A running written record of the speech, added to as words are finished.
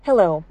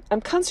Hello,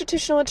 I'm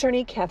constitutional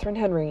attorney Catherine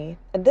Henry,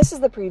 and this is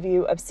the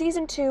preview of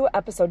Season 2,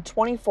 Episode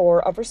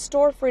 24 of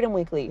Restore Freedom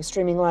Weekly,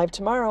 streaming live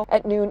tomorrow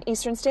at noon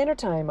Eastern Standard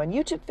Time on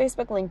YouTube,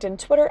 Facebook, LinkedIn,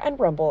 Twitter, and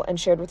Rumble, and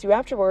shared with you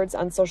afterwards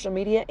on social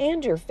media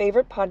and your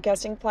favorite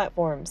podcasting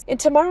platforms. In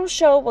tomorrow's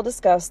show, we'll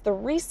discuss the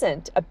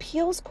recent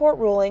appeals court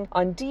ruling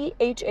on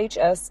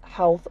DHHS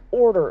health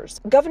orders.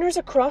 Governors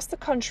across the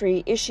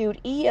country issued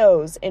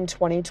EOs in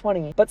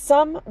 2020, but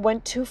some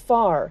went too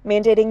far,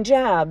 mandating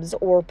jabs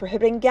or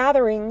prohibiting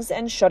gatherings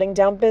and shutting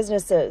down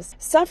businesses.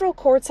 Several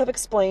courts have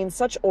explained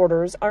such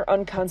orders are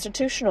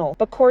unconstitutional,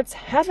 but courts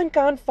haven't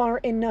gone far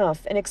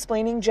enough in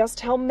explaining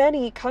just how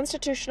many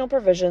constitutional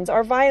provisions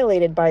are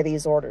violated by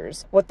these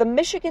orders. What the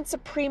Michigan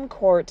Supreme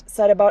Court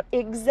said about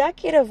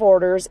executive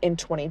orders in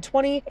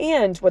 2020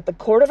 and what the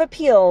Court of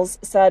Appeals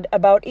said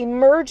about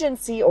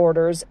emergency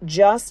orders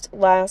just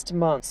last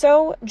month.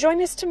 So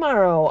join us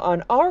tomorrow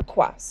on our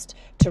quest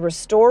to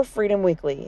restore Freedom Weekly.